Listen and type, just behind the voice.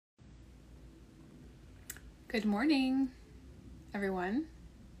Good morning, everyone.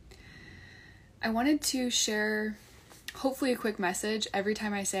 I wanted to share hopefully a quick message. Every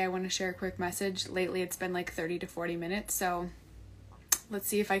time I say I want to share a quick message, lately it's been like 30 to 40 minutes. So let's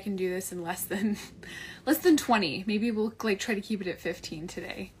see if I can do this in less than 20. Maybe we'll try to keep it at 15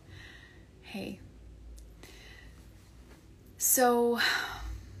 today. Hey. So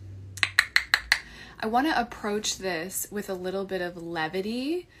I want to approach this with a little bit of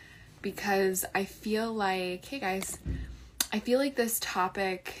levity because I feel like, hey guys, I feel like this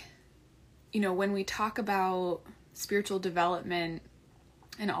topic, when we talk about spiritual development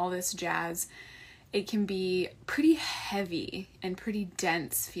and all this jazz, it can be pretty heavy and pretty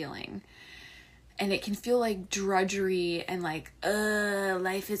dense feeling. And it can feel like drudgery and like,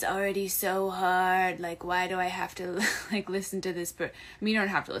 life is already so hard. Like, why do I have to listen to this? But you don't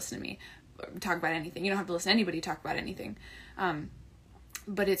have to listen to me talk about anything. You don't have to listen to anybody talk about anything.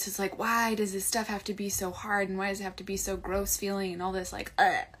 But it's just like, why does this stuff have to be so hard? And why does it have to be so gross feeling and all this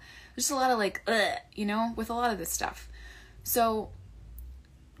There's just a lot of with a lot of this stuff. So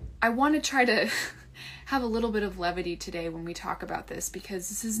I want to try to have a little bit of levity today when we talk about this, because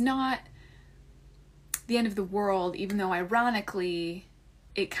this is not the end of the world, even though ironically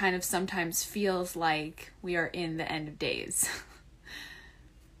it kind of sometimes feels like we are in the end of days.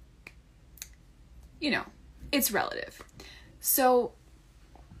 It's relative. So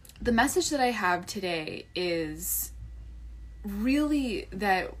the message that I have today is really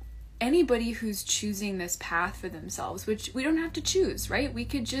that anybody who's choosing this path for themselves, which we don't have to choose, right? We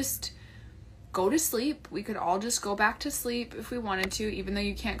could just go to sleep. We could all just go back to sleep if we wanted to, even though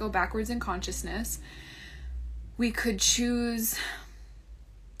you can't go backwards in consciousness. We could choose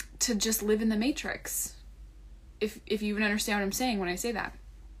to just live in the matrix. If you even understand what I'm saying when I say that.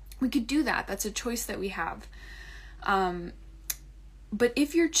 We could do that. That's a choice that we have. But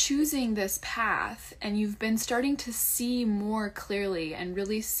if you're choosing this path and you've been starting to see more clearly and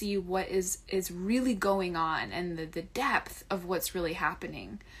really see what is really going on and the depth of what's really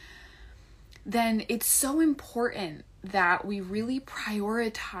happening, then it's so important that we really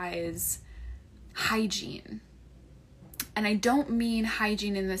prioritize hygiene. And I don't mean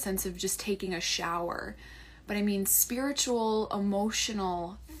hygiene in the sense of just taking a shower, but I mean spiritual,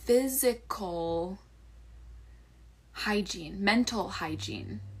 emotional, physical hygiene, mental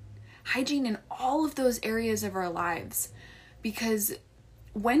hygiene in all of those areas of our lives. Because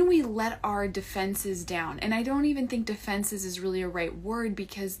when we let our defenses down, and I don't even think defenses is really a right word,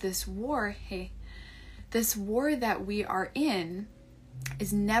 because this war that we are in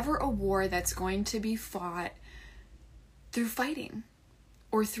is never a war that's going to be fought through fighting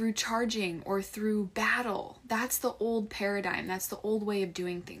or through charging or through battle. That's the old paradigm. That's the old way of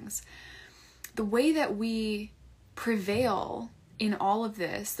doing things. The way that we prevail in all of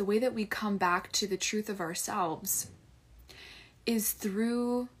this, the way that we come back to the truth of ourselves, is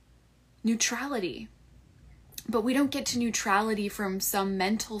through neutrality. But we don't get to neutrality from some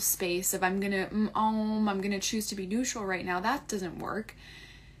mental space of I'm gonna choose to be neutral right now. That doesn't work.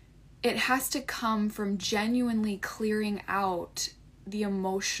 It has to come from genuinely clearing out the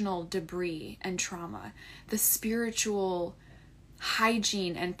emotional debris and trauma, the spiritual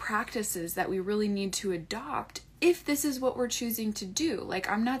hygiene and practices that we really need to adopt if this is what we're choosing to do.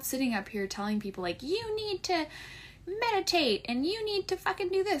 I'm not sitting up here telling people you need to meditate and you need to fucking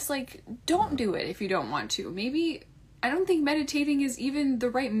do this. Don't do it if you don't want to. Maybe, I don't think meditating is even the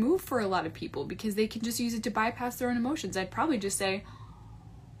right move for a lot of people because they can just use it to bypass their own emotions. I'd probably just say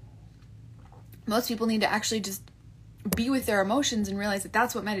most people need to actually just be with their emotions and realize that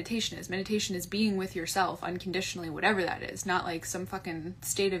that's what meditation is. Meditation is being with yourself unconditionally, whatever that is, not some fucking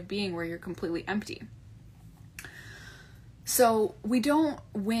state of being where you're completely empty. So we don't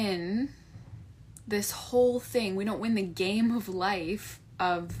win this whole thing. We don't win the game of life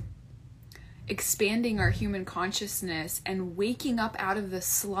of expanding our human consciousness and waking up out of the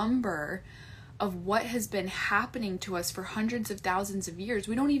slumber of what has been happening to us for hundreds of thousands of years.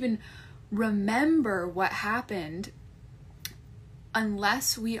 We don't even remember what happened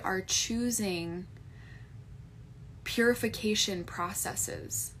unless we are choosing purification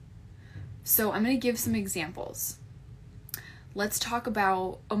processes. So I'm going to give some examples. Let's talk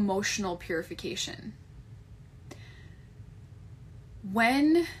about emotional purification.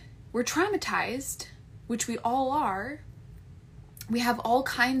 When we're traumatized, which we all are, we have all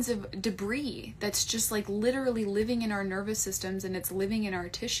kinds of debris that's just literally living in our nervous systems, and it's living in our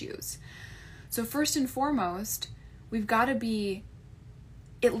tissues. So first and foremost, we've got to be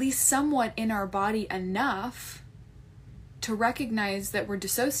at least somewhat in our body enough to recognize that we're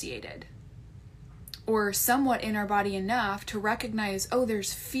dissociated. or somewhat in our body enough to recognize, oh,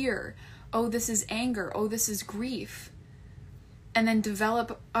 there's fear, Oh, this is anger. Oh, this is grief. And then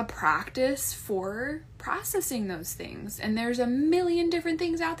develop a practice for processing those things. And there's a million different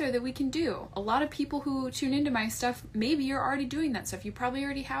things out there that we can do. A lot of people who tune into my stuff, maybe you're already doing that stuff. You probably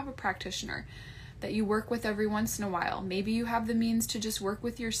already have a practitioner that you work with every once in a while. Maybe you have the means to just work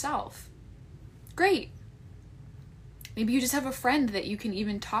with yourself. Great. Maybe you just have a friend that you can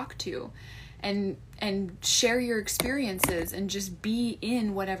even talk to and share your experiences and just be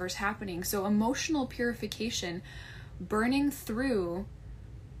in whatever's happening. So emotional purification, burning through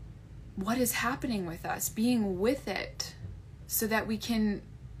what is happening with us, being with it so that we can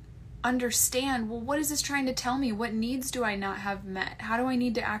understand, well, what is this trying to tell me? What needs do I not have met? How do I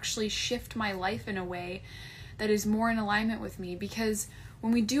need to actually shift my life in a way that is more in alignment with me? Because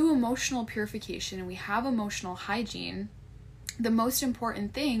when we do emotional purification and we have emotional hygiene, the most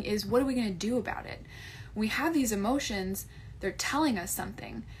important thing is, what are we going to do about it? When we have these emotions, they're telling us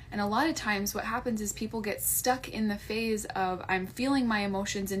something. And a lot of times what happens is people get stuck in the phase of, I'm feeling my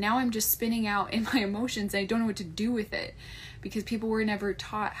emotions and now I'm just spinning out in my emotions and I don't know what to do with it, because people were never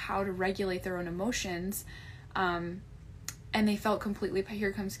taught how to regulate their own emotions. And they felt completely,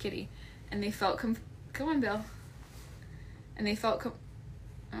 here comes Kitty. And they felt, come on, Bill. And they felt,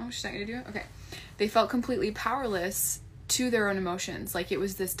 oh, she's not going to do it? Okay. They felt completely powerless to their own emotions. Like it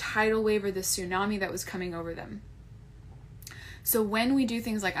was this tidal wave or this tsunami that was coming over them. So when we do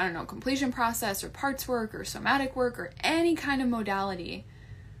things like, I don't know, completion process or parts work or somatic work or any kind of modality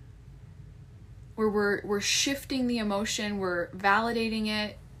where we're shifting the emotion, we're validating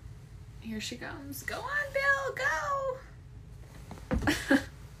it. Here she comes. Go on, Bill, go.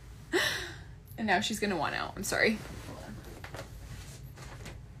 And now she's going to want out. I'm sorry.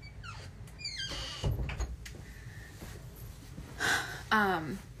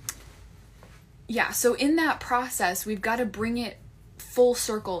 Yeah, so in that process, we've got to bring it full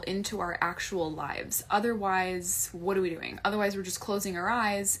circle into our actual lives. Otherwise, what are we doing? Otherwise, we're just closing our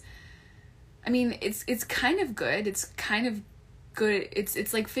eyes. I mean, it's kind of good. It's kind of good.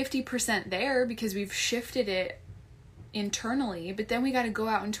 It's like 50% there because we've shifted it internally, but then we got to go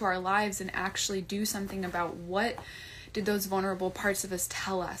out into our lives and actually do something about what did those vulnerable parts of us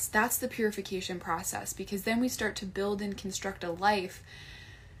tell us. That's the purification process, because then we start to build and construct a life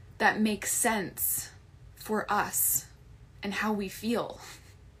that makes sense for us and how we feel.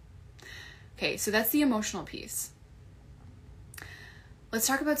 Okay, so that's the emotional piece. Let's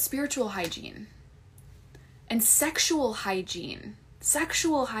talk about spiritual hygiene and sexual hygiene.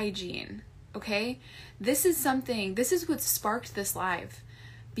 Sexual hygiene, okay? This is what sparked this live,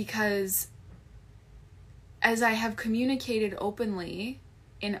 because as I have communicated openly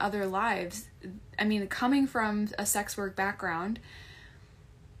in other lives, I mean, coming from a sex work background,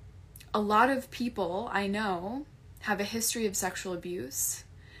 a lot of people I know have a history of sexual abuse.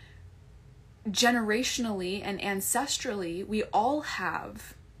 Generationally and ancestrally, we all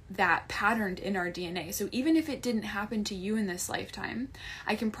have that patterned in our DNA. So even if it didn't happen to you in this lifetime,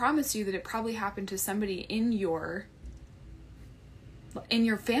 I can promise you that it probably happened to somebody in your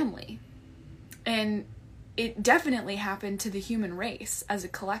family. And it definitely happened to the human race as a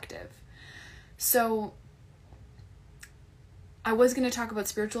collective. So I was going to talk about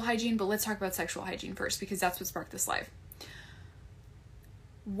spiritual hygiene, but let's talk about sexual hygiene first, because that's what sparked this live.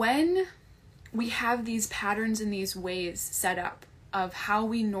 When we have these patterns and these ways set up of how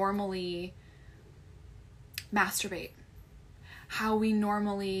we normally masturbate, how we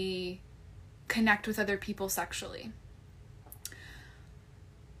normally connect with other people sexually,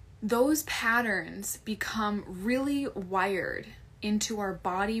 those patterns become really wired into our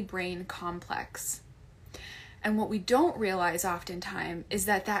body-brain complex. And what we don't realize oftentimes is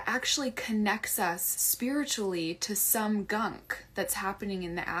that actually connects us spiritually to some gunk that's happening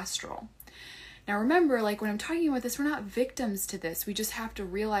in the astral. Now remember, like when I'm talking about this, we're not victims to this. We just have to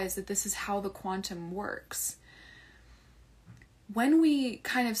realize that this is how the quantum works. When we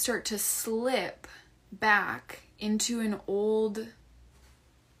kind of start to slip back into an old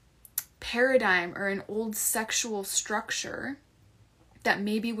paradigm or an old sexual structure that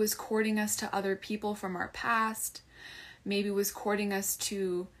maybe was courting us to other people from our past, maybe was courting us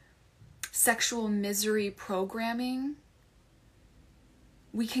to sexual misery programming,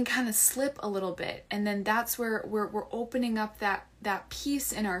 we can kind of slip a little bit. And then that's where we're opening up that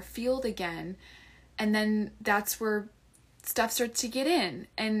piece in our field again. And then that's where stuff starts to get in.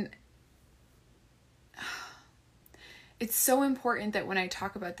 And it's so important that when I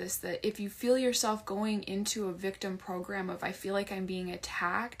talk about this, that if you feel yourself going into a victim program of, I feel like I'm being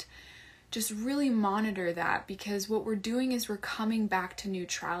attacked, just really monitor that, because what we're doing is we're coming back to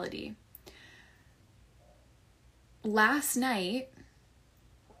neutrality. Last night,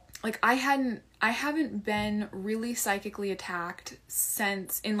 like I haven't been really psychically attacked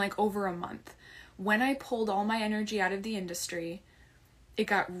since in like over a month. When I pulled all my energy out of the industry, it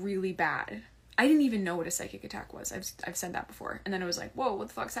got really bad. I didn't even know what a psychic attack was. I've said that before. And then I was like, whoa, what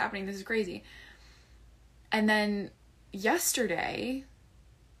the fuck's happening? This is crazy. And then yesterday,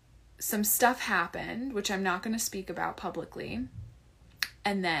 some stuff happened, which I'm not going to speak about publicly.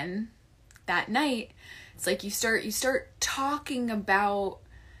 And then that night, it's like you start talking about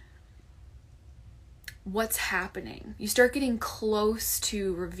what's happening. You start getting close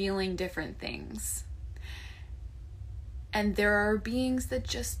to revealing different things. And there are beings that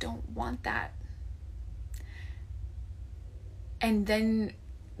just don't want that. And then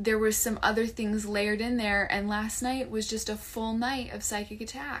there was some other things layered in there, and last night was just a full night of psychic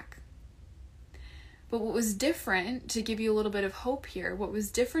attack. But what was different, to give you a little bit of hope here, what was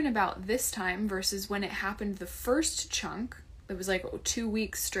different about this time versus when it happened the first chunk, it was like 2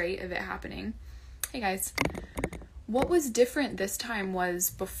 weeks straight of it happening. Hey guys. What was different this time was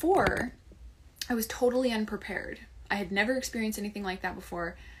before, I was totally unprepared. I had never experienced anything like that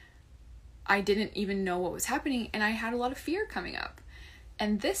before. I didn't even know what was happening, and I had a lot of fear coming up.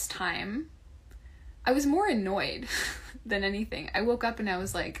 And this time, I was more annoyed than anything. I woke up and I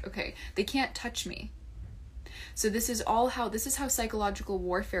was like, okay, they can't touch me. So this is how psychological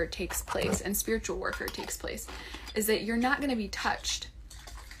warfare takes place and spiritual warfare takes place, is that you're not going to be touched.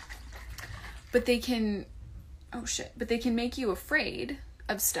 But they can make you afraid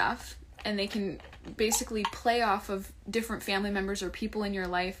of stuff, and they can basically play off of different family members or people in your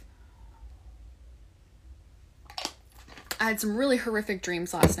life. I had some really horrific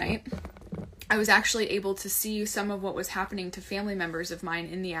dreams last night. I was actually able to see some of what was happening to family members of mine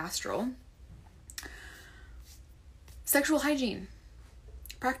in the astral. Sexual hygiene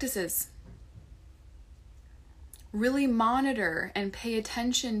practices. Really monitor and pay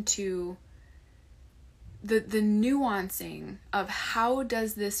attention to the nuancing of how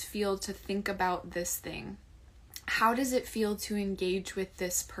does this feel to think about this thing? How does it feel to engage with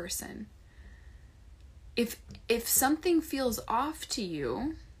this person? If something feels off to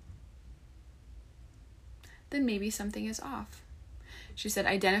you, then maybe something is off. She said,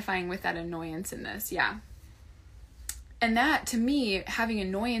 identifying with that annoyance in this. Yeah. And that, to me, having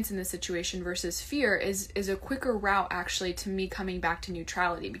annoyance in this situation versus fear is a quicker route, actually, to me coming back to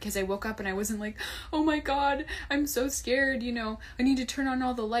neutrality. Because I woke up and I wasn't like, oh my God, I'm so scared, I need to turn on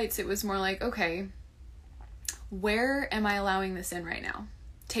all the lights. It was more like, okay, where am I allowing this in right now?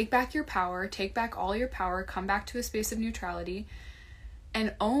 Take back your power, take back all your power, come back to a space of neutrality,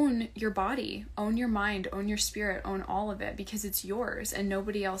 and own your body, own your mind, own your spirit, own all of it, because it's yours and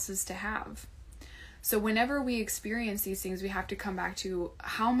nobody else's to have. So whenever we experience these things, we have to come back to,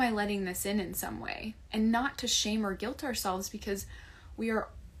 how am I letting this in some way? And not to shame or guilt ourselves, because we are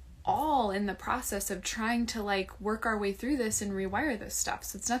all in the process of trying to work our way through this and rewire this stuff.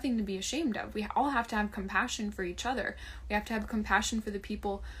 So it's nothing to be ashamed of. We all have to have compassion for each other. We have to have compassion for the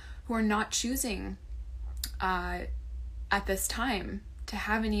people who are not choosing at this time to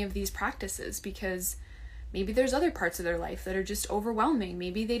have any of these practices, because maybe there's other parts of their life that are just overwhelming.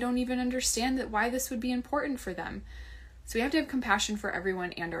 Maybe they don't even understand why this would be important for them. So we have to have compassion for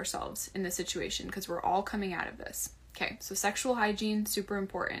everyone and ourselves in this situation, because we're all coming out of this. Okay, so sexual hygiene, super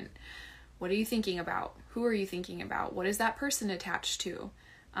important. What are you thinking about? Who are you thinking about? What is that person attached to?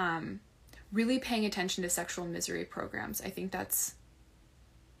 Really paying attention to sexual misery programs. I think that's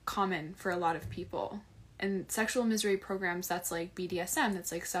common for a lot of people. And sexual misery programs, that's like BDSM,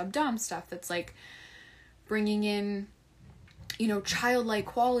 that's like sub-dom stuff, that's like bringing in, childlike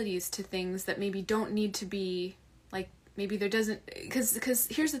qualities to things that maybe don't need to be, maybe there doesn't, because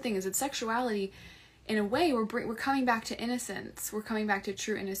here's the thing, is that sexuality, in a way, we're coming back to innocence. We're coming back to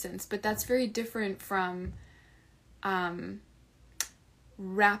true innocence, but that's very different from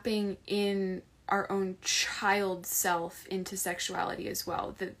wrapping in our own child self into sexuality as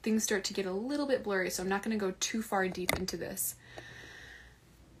well. That things start to get a little bit blurry, so I'm not going to go too far deep into this.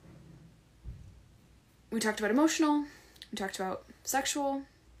 We talked about emotional, we talked about sexual,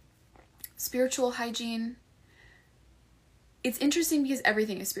 spiritual hygiene. It's interesting because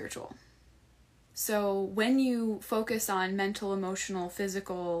everything is spiritual. So when you focus on mental, emotional,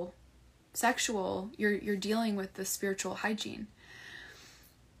 physical, sexual, you're dealing with the spiritual hygiene.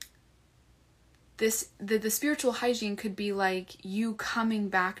 The spiritual hygiene could be like you coming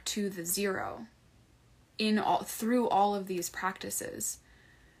back to the zero through all of these practices,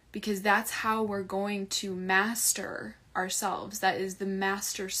 because that's how we're going to master ourselves. That is the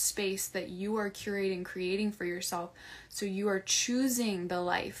master space that you are curating, creating for yourself. So you are choosing the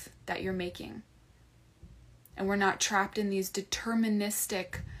life that you're making. And we're not trapped in these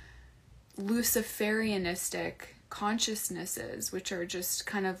deterministic Luciferianistic consciousnesses, which are just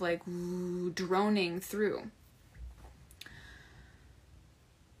kind of like droning through.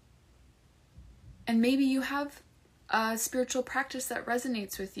 And maybe you have a spiritual practice that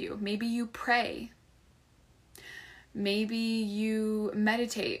resonates with you. Maybe you pray. Maybe you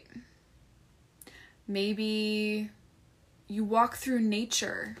meditate. Maybe you walk through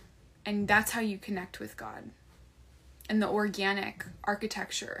nature, and that's how you connect with God and the organic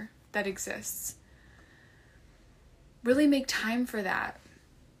architecture that exists. Really make time for that.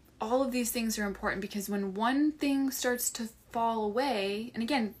 All of these things are important, because when one thing starts to fall away, and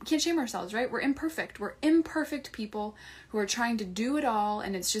again, we can't shame ourselves, right? We're imperfect. We're imperfect people who are trying to do it all,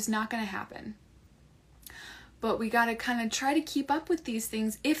 and it's just not going to happen. But we got to kind of try to keep up with these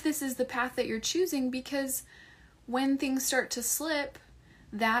things if this is the path that you're choosing, because when things start to slip,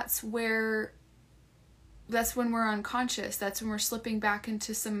 that's when we're unconscious. That's when we're slipping back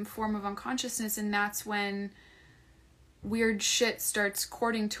into some form of unconsciousness, and that's when weird shit starts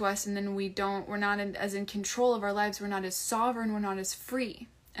courting to us, and then we're not as in control of our lives. We're not as sovereign. We're not as free.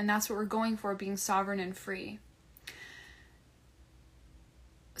 And that's what we're going for, being sovereign and free.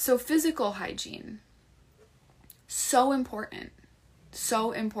 So physical hygiene, so important.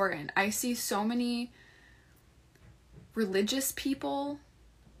 So important. I see so many religious people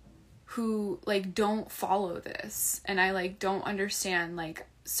who like don't follow this, and I like don't understand, like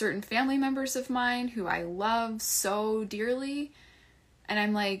certain family members of mine who I love so dearly, and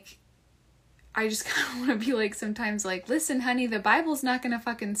I'm like, I just kind of want to be like sometimes like, listen honey, the Bible's not gonna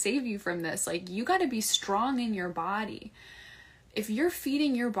fucking save you from this. Like, you got to be strong in your body. If you're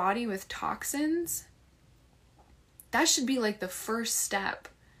feeding your body with toxins, that should be like the first step.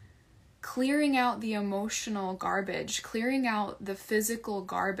 Clearing out the emotional garbage, clearing out the physical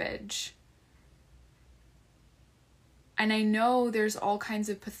garbage. And I know there's all kinds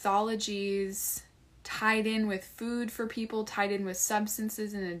of pathologies tied in with food for people, tied in with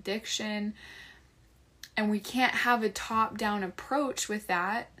substances and addiction. And we can't have a top-down approach with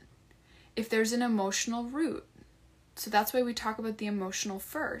that if there's an emotional root. So that's why we talk about the emotional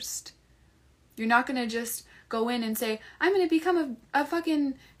first. You're not going to just go in and say, I'm going to become a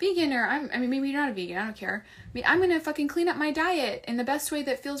fucking vegan, or maybe you're not a vegan, I don't care. I'm going to fucking clean up my diet in the best way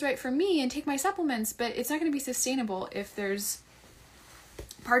that feels right for me and take my supplements, but it's not going to be sustainable if there's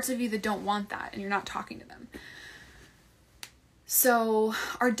parts of you that don't want that and you're not talking to them. So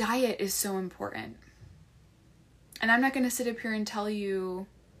our diet is so important. And I'm not going to sit up here and tell you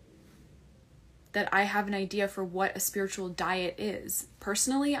that I have an idea for what a spiritual diet is.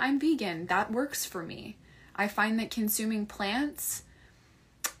 Personally, I'm vegan. That works for me. I find that consuming plants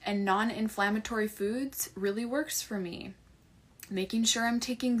and non-inflammatory foods really works for me. Making sure I'm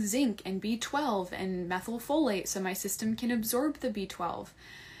taking zinc and B12 and methylfolate so my system can absorb the B12.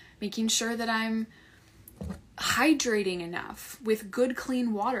 Making sure that I'm hydrating enough with good,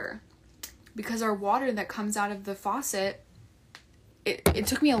 clean water. Because our water that comes out of the faucet, it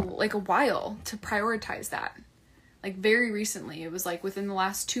took me a while to prioritize that. Like very recently, it was like within the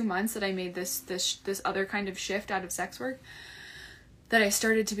last 2 months that I made this other kind of shift out of sex work, that I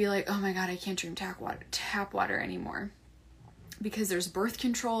started to be like, oh my God, I can't drink tap water anymore. Because there's birth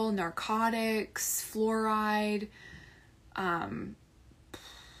control, narcotics, fluoride,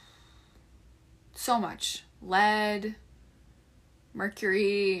 so much. Lead,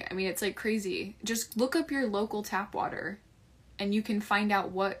 mercury. I mean, it's like crazy. Just look up your local tap water and you can find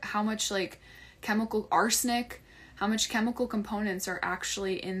out how much like chemical arsenic, how much chemical components are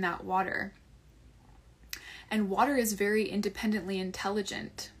actually in that water. And water is very independently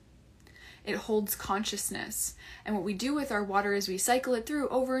intelligent. It holds consciousness. And what we do with our water is we cycle it through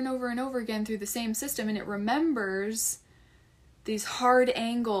over and over and over again through the same system, and it remembers these hard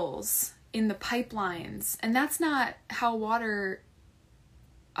angles in the pipelines. And that's not how water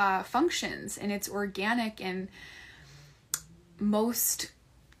functions in its organic and most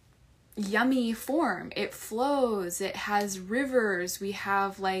yummy form. It flows, it has rivers, we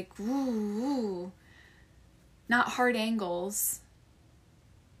have like not hard angles,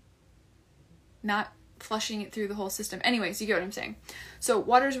 not flushing it through the whole system. Anyways, you get what I'm saying. So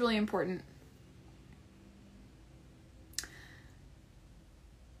water is really important.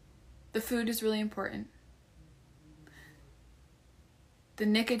 The food is really important. The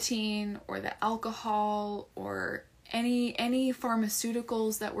nicotine or the alcohol or any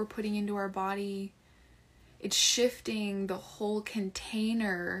pharmaceuticals that we're putting into our body, it's shifting the whole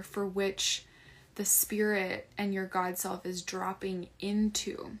container for which the spirit and your God self is dropping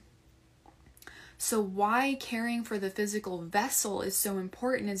into. So why caring for the physical vessel is so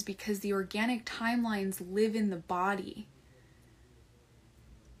important is because the organic timelines live in the body.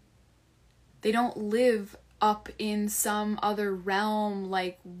 They don't live up in some other realm,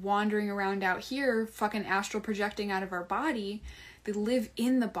 like wandering around out here, fucking astral projecting out of our body. They live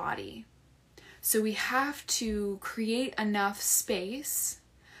in the body. So we have to create enough space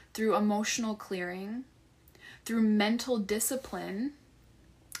through emotional clearing, through mental discipline,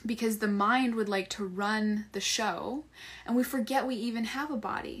 because the mind would like to run the show, and we forget we even have a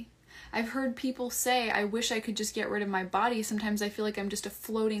body. I've heard people say, I wish I could just get rid of my body. Sometimes I feel like I'm just a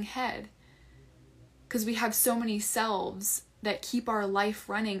floating head, because we have so many selves that keep our life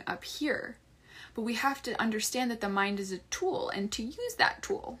running up here. But we have to understand that the mind is a tool, and to use that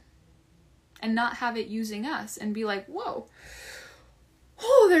tool and not have it using us and be like, whoa,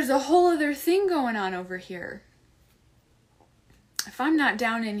 oh, there's a whole other thing going on over here. If I'm not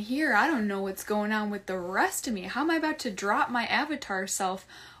down in here, I don't know what's going on with the rest of me. How am I about to drop my avatar self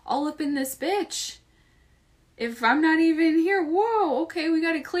all up in this bitch? If I'm not even here, whoa, okay, we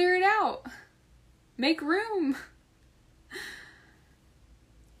got to clear it out. Make room.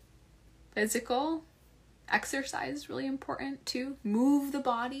 Physical exercise is really important too. Move the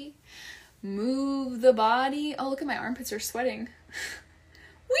body. Move the body. Oh, look at my armpits are sweating.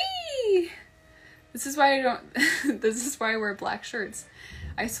 Whee! This is why this is why I wear black shirts.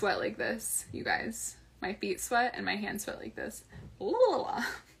 I sweat like this, you guys. My feet sweat and my hands sweat like this.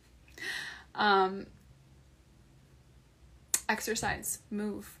 Exercise,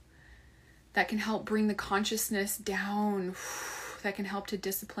 move. That can help bring the consciousness down. That can help to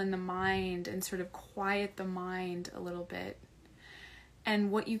discipline the mind and sort of quiet the mind a little bit.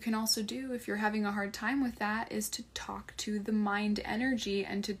 And what you can also do if you're having a hard time with that is to talk to the mind energy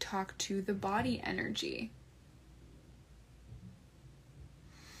and to talk to the body energy.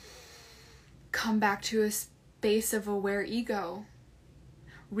 Come back to a space of aware ego.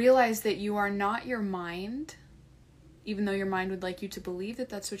 Realize that you are not your mind, even though your mind would like you to believe that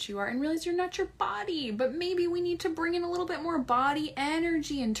that's what you are, and realize you're not your body. But maybe we need to bring in a little bit more body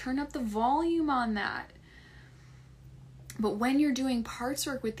energy and turn up the volume on that. But when you're doing parts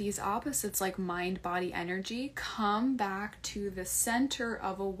work with these opposites like mind, body, energy, come back to the center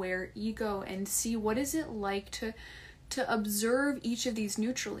of aware ego and see what is it like to observe each of these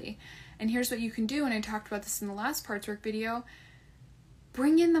neutrally. And here's what you can do, and I talked about this in the last parts work video.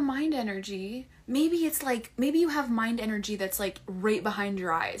 Bring in the mind energy. Maybe it's like, maybe you have mind energy that's like right behind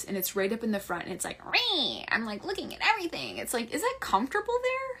your eyes and it's right up in the front and it's like, I'm like looking at everything. It's like, is that comfortable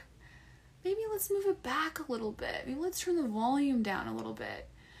there? Maybe let's move it back a little bit. Maybe let's turn the volume down a little bit.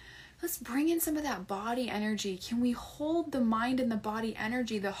 Let's bring in some of that body energy. Can we hold the mind and the body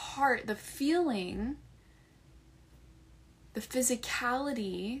energy, the heart, the feeling, the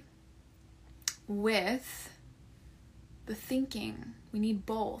physicality with the thinking? We need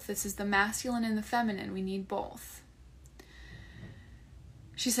both. This is the masculine and the feminine. We need both.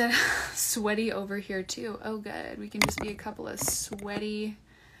 She said, sweaty over here too. Oh, good. We can just be a couple of sweaty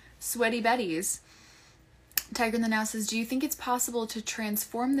Betties. Tiger in the Now says, do you think it's possible to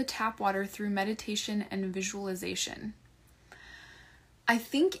transform the tap water through meditation and visualization? I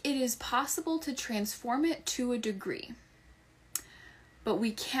think it is possible to transform it to a degree, but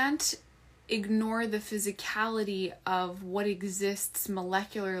we can't ignore the physicality of what exists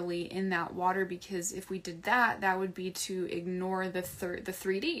molecularly in that water, because if we did that, that would be to ignore the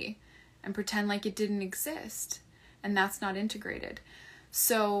 3D and pretend like it didn't exist, and that's not integrated.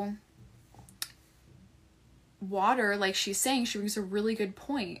 So water, like she's saying, she brings a really good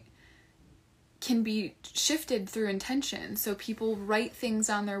point, can be shifted through intention. So people write things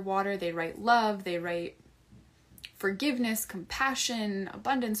on their water. They write love, they write forgiveness, compassion,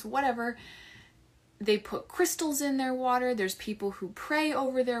 abundance, whatever. They put crystals in their water. There's people who pray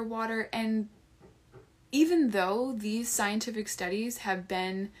over their water. And even though these scientific studies have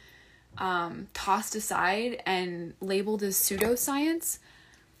been tossed aside and labeled as pseudoscience,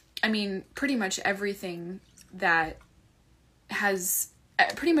 I mean, pretty much everything that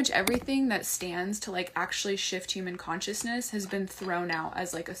stands to like actually shift human consciousness has been thrown out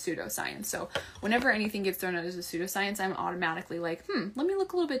as like a pseudoscience. So whenever anything gets thrown out as a pseudoscience, I'm automatically like, let me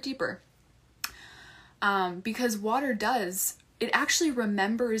look a little bit deeper. Because water it actually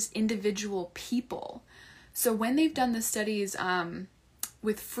remembers individual people. So when they've done the studies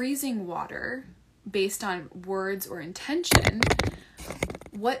with freezing water based on words or intention,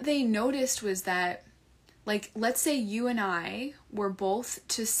 what they noticed was that, like, let's say you and I were both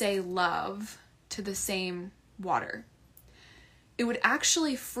to say love to the same water. It would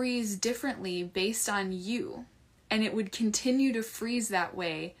actually freeze differently based on you, and it would continue to freeze that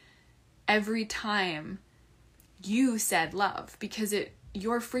way every time you said love, because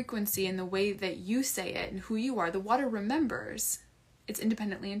your frequency and the way that you say it and who you are, the water remembers. It's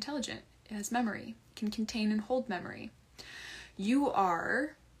independently intelligent. It has memory, can contain and hold memory. You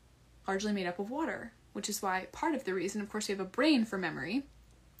are largely made up of water, which is why part of the reason, of course, we have a brain for memory,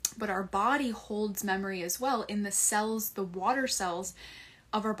 but our body holds memory as well in the cells, the water cells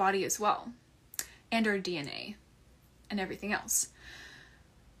of our body as well, and our DNA and everything else.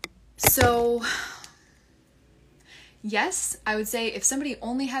 So yes, I would say if somebody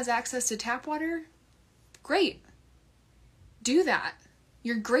only has access to tap water, great. Do that.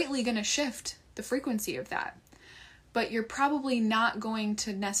 You're greatly going to shift the frequency of that. But you're probably not going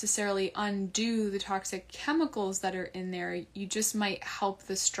to necessarily undo the toxic chemicals that are in there. You just might help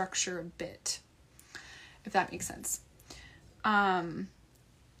the structure a bit, if that makes sense.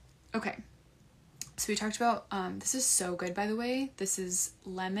 Okay. So we talked about, this is so good, by the way. This is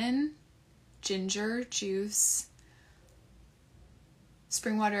lemon, ginger juice,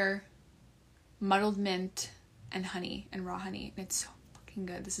 spring water, muddled mint, and honey, and raw honey. And it's so fucking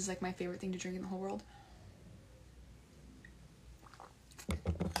good. This is like my favorite thing to drink in the whole world.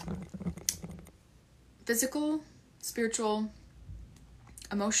 Physical, spiritual,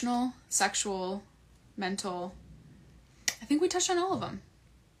 emotional, sexual, mental. I think we touched on all of them.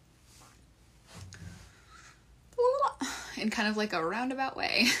 In kind of like a roundabout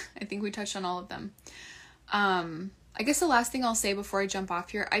way. I think we touched on all of them. I guess the last thing I'll say before I jump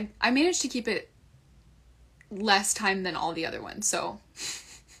off here, I managed to keep it less time than all the other ones. So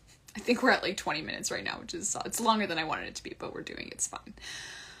I think we're at like 20 minutes right now, which is, it's longer than I wanted it to be, but we're doing it. It's fine.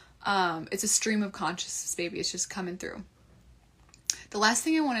 It's a stream of consciousness, baby. It's just coming through. The last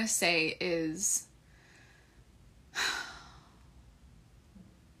thing I want to say is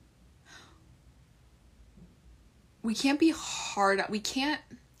we can't be hard. We can't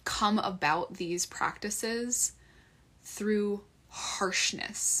come about these practices through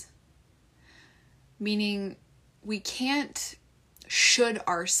harshness. Meaning we can't should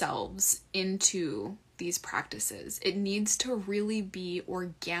ourselves into these practices. It needs to really be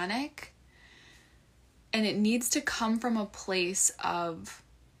organic, and it needs to come from a place of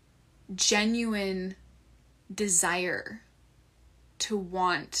genuine desire to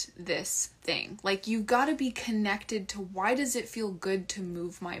want this thing. Like, you've got to be connected to, why does it feel good to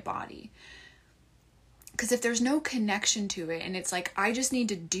move my body? Because if there's no connection to it, and it's like, I just need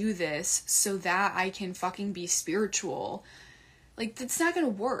to do this so that I can fucking be spiritual, like, that's not going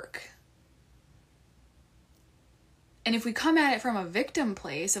to work. And if we come at it from a victim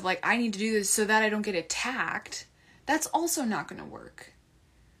place of like, I need to do this so that I don't get attacked, that's also not going to work.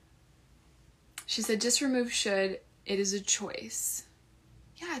 She said, just remove should. It is a choice.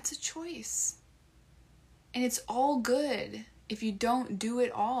 Yeah, it's a choice. And it's all good if you don't do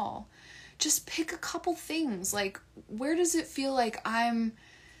it all. Just pick a couple things. Like, where does it feel like I'm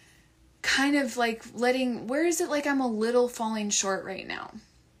kind of like where is it like I'm a little falling short right now?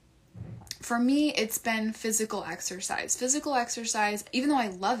 For me, it's been physical exercise. Physical exercise, even though I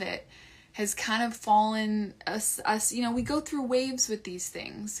love it, has kind of fallen us, we go through waves with these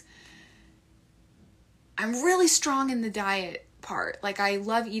things. I'm really strong in the diet part. Like, I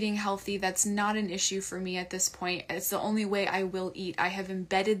love eating healthy. That's not an issue for me at this point. It's the only way I will eat. I have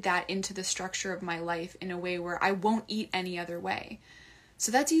embedded that into the structure of my life in a way where I won't eat any other way.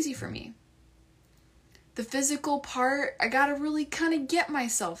 So that's easy for me. The physical part, I gotta really kind of get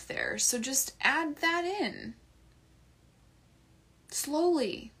myself there. So just add that in.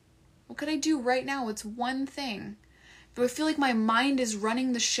 Slowly. What could I do right now? It's one thing. If I feel like my mind is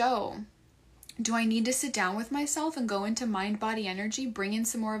running the show, do I need to sit down with myself and go into mind-body energy, bring in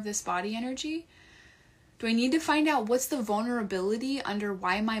some more of this body energy? Do I need to find out what's the vulnerability under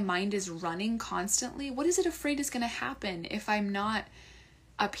why my mind is running constantly? What is it afraid is going to happen if I'm not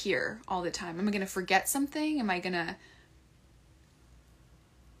up here all the time? Am I going to forget something? Am I going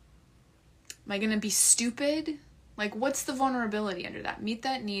to be stupid? Like, what's the vulnerability under that? Meet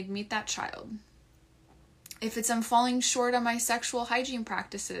that need, meet that child. If it's I'm falling short on my sexual hygiene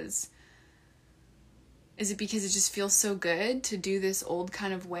practices, is it because it just feels so good to do this old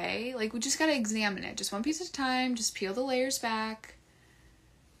kind of way? Like, we just got to examine it. Just one piece at a time. Just peel the layers back.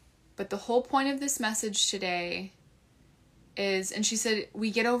 But the whole point of this message today is, and she said,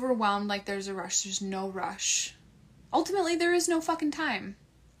 we get overwhelmed like there's a rush. There's no rush. Ultimately, there is no fucking time.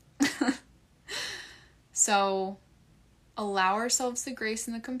 So allow ourselves the grace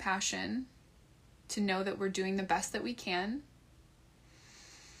and the compassion to know that we're doing the best that we can.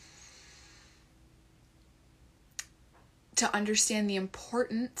 To understand the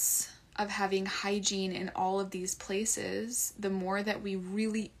importance of having hygiene in all of these places, the more that we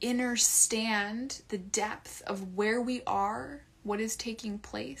really understand the depth of where we are, what is taking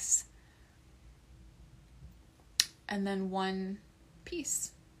place. And then one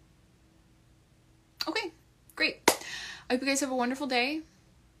piece. Okay, great. I hope you guys have a wonderful day.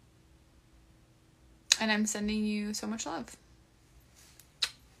 And I'm sending you so much love.